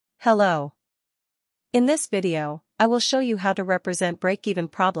Hello. In this video, I will show you how to represent break-even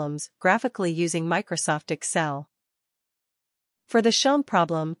problems graphically using Microsoft Excel. For the shown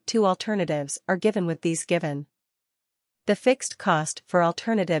problem, two alternatives are given with these given. The fixed cost for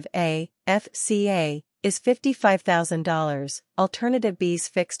alternative A, FCA, is $55,000, alternative B's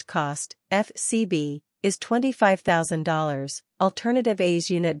fixed cost, FCB, is $25,000, alternative A's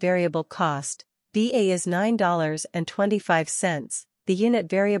unit variable cost, BA is $9.25, the unit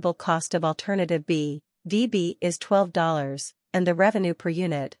variable cost of alternative B, VB is $12, and the revenue per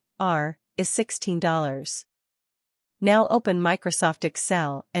unit, R, is $16. Now open Microsoft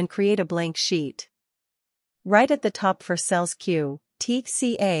Excel and create a blank sheet. Write at the top for cells Q,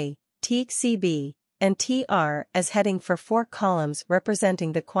 TCA, TCB, and TR as heading for 4 columns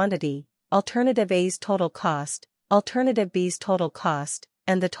representing the quantity, alternative A's total cost, alternative B's total cost,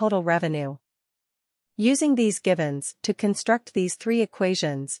 and the total revenue. Using these givens to construct these 3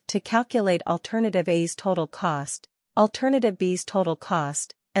 equations to calculate alternative A's total cost, alternative B's total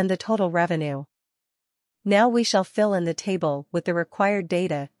cost, and the total revenue. Now we shall fill in the table with the required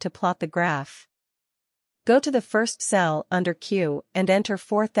data to plot the graph. Go to the first cell under Q and enter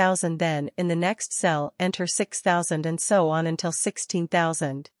 4,000, then in the next cell enter 6,000 and so on until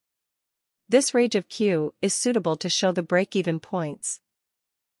 16,000. This range of Q is suitable to show the break-even points.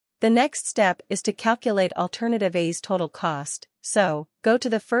 The next step is to calculate alternative A's total cost, so, go to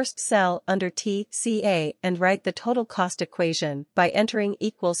the first cell under TCA and write the total cost equation by entering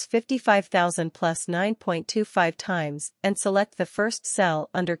equals 55,000 plus 9.25 times and select the first cell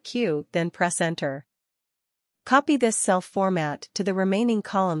under Q, then press enter. Copy this cell format to the remaining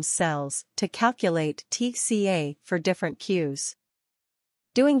columns cells to calculate TCA for different Qs.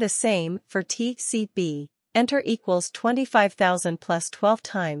 Doing the same for TCB, enter equals 25,000 plus 12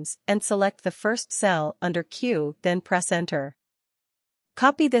 times and select the first cell under Q, then press enter.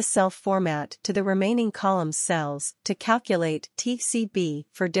 Copy this cell format to the remaining columns cells to calculate TCB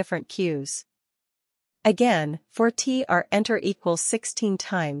for different Qs. Again, for TR enter equals 16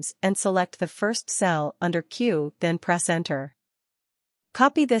 times and select the first cell under Q, then press enter.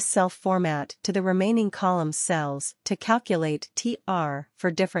 Copy this cell format to the remaining columns cells to calculate TR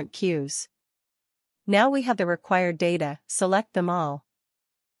for different Qs. Now we have the required data, select them all.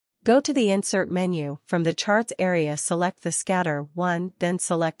 Go to the Insert menu, from the Charts area select the Scatter one, then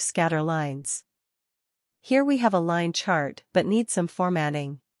select Scatter Lines. Here we have a line chart but need some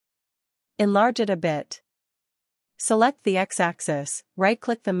formatting. Enlarge it a bit. Select the X-axis,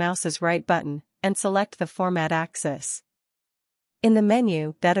 right-click the mouse's right button, and select the Format axis. In the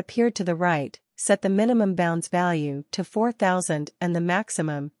menu that appeared to the right, set the minimum bounds value to 4,000 and the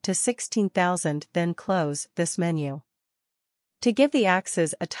maximum to 16,000, then close this menu. To give the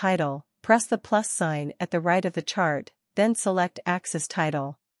axis a title, press the plus sign at the right of the chart, then select Axis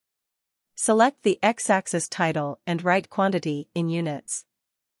Title. Select the X-axis title and write quantity in units.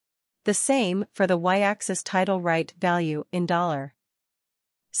 The same for the Y-axis title, write value in $.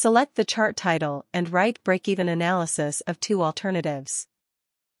 Select the chart title and write break-even analysis of 2 alternatives.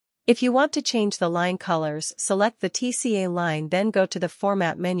 If you want to change the line colors, select the TCA line, then go to the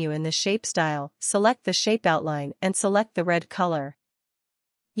Format menu in the Shape Style, select the Shape Outline and select the red color.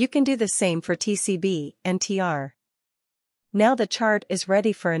 You can do the same for TCB and TR. Now the chart is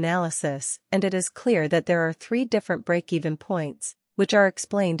ready for analysis, and it is clear that there are 3 different break-even points, which are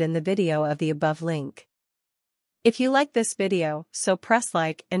explained in the video of the above link. If you like this video, so press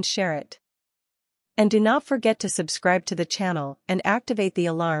like and share it. And do not forget to subscribe to the channel and activate the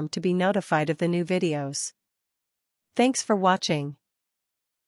alarm to be notified of the new videos. Thanks for watching.